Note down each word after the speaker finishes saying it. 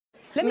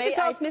Let me just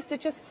ask Mr.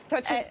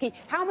 Toczynski,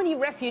 how many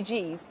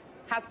refugees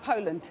has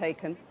Poland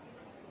taken?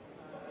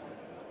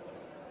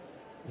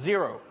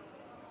 0.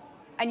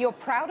 And you're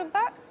proud of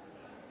that?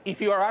 If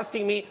you are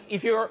asking me,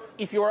 if you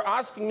are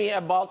asking me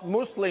about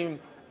Muslims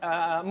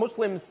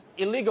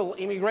illegal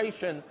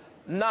immigration,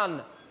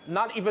 none,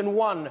 not even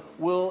one,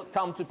 will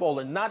come to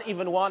Poland. Not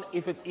even one,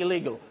 if it's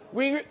illegal.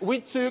 We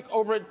took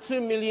over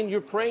 2 million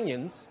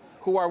Ukrainians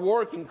who are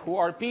working, who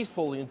are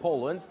peaceful in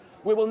Poland.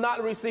 We will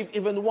not receive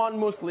even one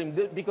Muslim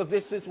because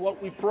this is what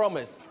we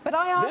promised. But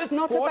I asked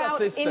not about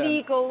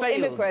illegal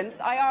immigrants,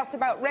 I asked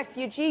about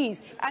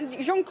refugees.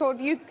 And Jean-Claude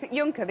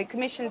Juncker, the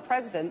Commission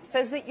President,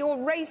 says that you're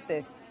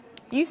racist.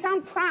 You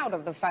sound proud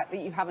of the fact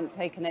that you haven't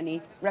taken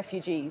any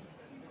refugees.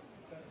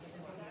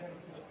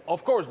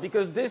 Of course,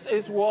 because this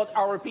is what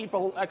our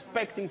people are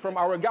expecting from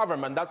our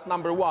government. That's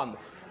number one.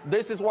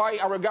 This is why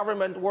our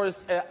government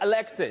was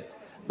elected.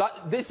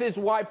 But this is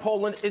why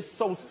Poland is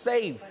so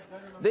safe.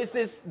 This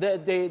is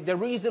the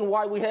reason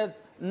why we had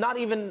not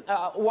even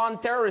one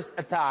terrorist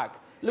attack.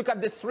 Look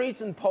at the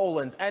streets in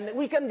Poland, and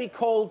we can be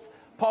called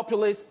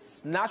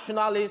populists,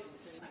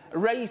 nationalists,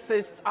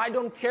 racists. I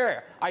don't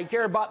care. I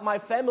care about my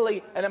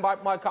family and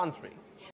about my country.